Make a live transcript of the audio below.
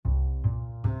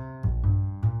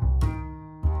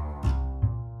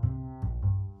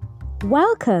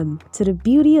Welcome to the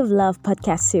Beauty of Love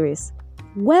podcast series,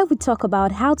 where we talk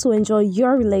about how to enjoy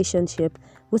your relationship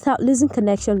without losing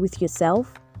connection with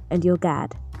yourself and your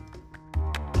God.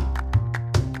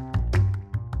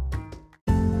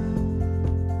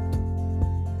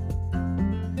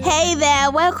 Hey there,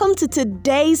 welcome to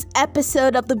today's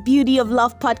episode of the Beauty of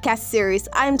Love podcast series.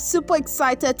 I'm super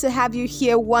excited to have you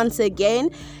here once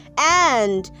again.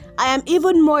 And I am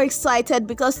even more excited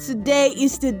because today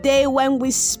is the day when we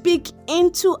speak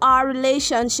into our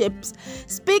relationships,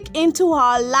 speak into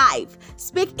our life,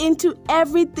 speak into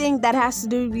everything that has to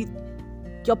do with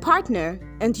your partner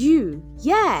and you.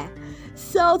 Yeah.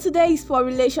 So today is for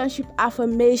relationship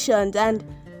affirmations, and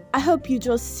I hope you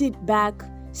just sit back,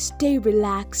 stay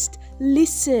relaxed,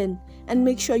 listen, and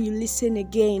make sure you listen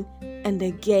again and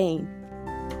again.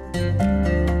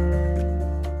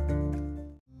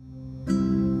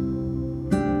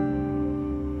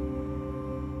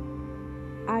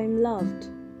 I am loved,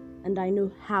 and I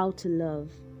know how to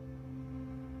love.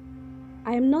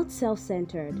 I am not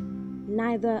self-centered,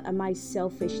 neither am I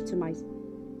selfish to myself.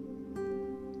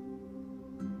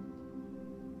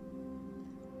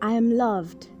 I am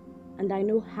loved, and I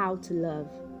know how to love.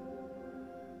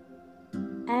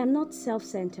 I am not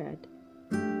self-centered,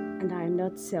 and I am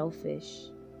not selfish.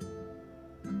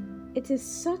 It is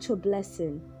such a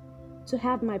blessing to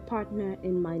have my partner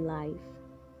in my life.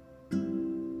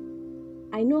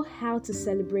 I know how to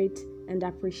celebrate and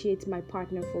appreciate my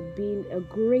partner for being a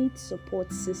great support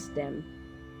system.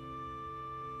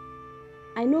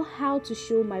 I know how to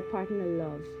show my partner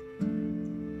love.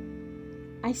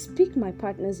 I speak my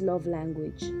partner's love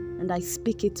language, and I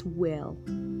speak it well.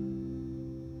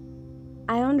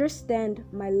 I understand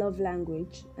my love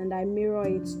language, and I mirror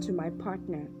it to my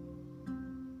partner.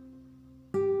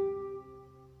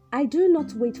 I do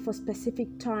not wait for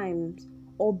specific times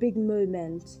or big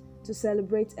moments to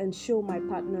celebrate and show my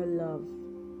partner love.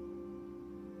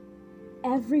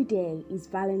 Every day is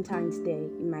Valentine's Day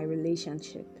in my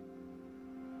relationship.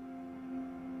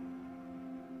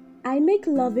 I make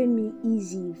loving me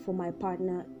easy for my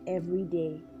partner every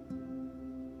day.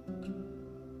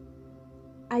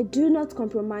 I do not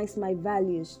compromise my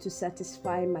values to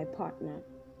satisfy my partner.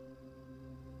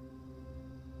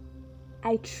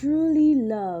 I truly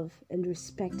love and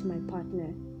respect my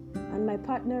partner, and my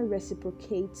partner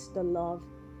reciprocates the love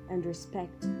and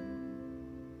respect.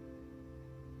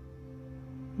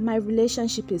 My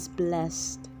relationship is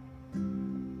blessed.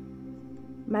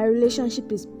 My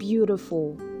relationship is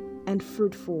beautiful and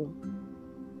fruitful.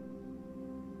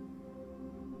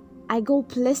 I go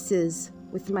places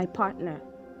with my partner.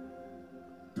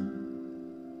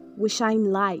 We shine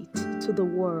light to the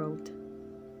world.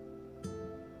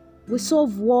 We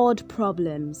solve world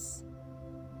problems.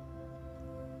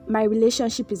 My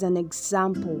relationship is an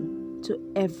example to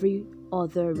every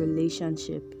other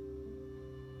relationship.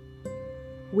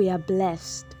 We are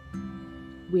blessed.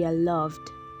 We are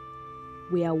loved.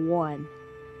 We are one.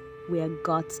 We are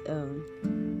God's own.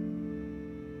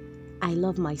 I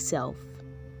love myself,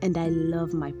 and I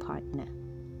love my partner.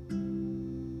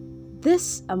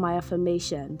 These are my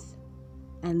affirmations,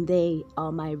 and they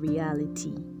are my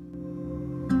reality.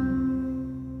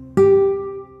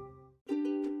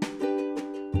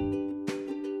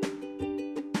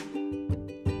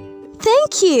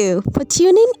 Thank you for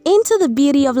tuning into the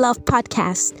Beauty of Love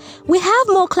podcast. We have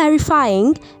more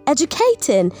clarifying,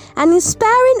 educating, and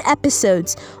inspiring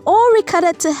episodes, all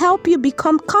recorded to help you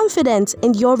become confident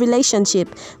in your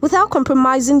relationship without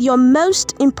compromising your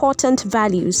most important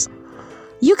values.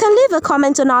 You can leave a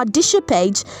comment on our Disha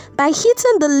page by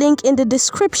hitting the link in the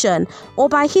description or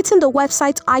by hitting the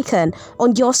website icon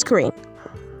on your screen.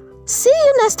 See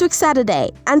you next week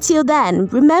Saturday. Until then,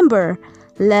 remember,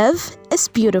 love is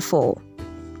beautiful.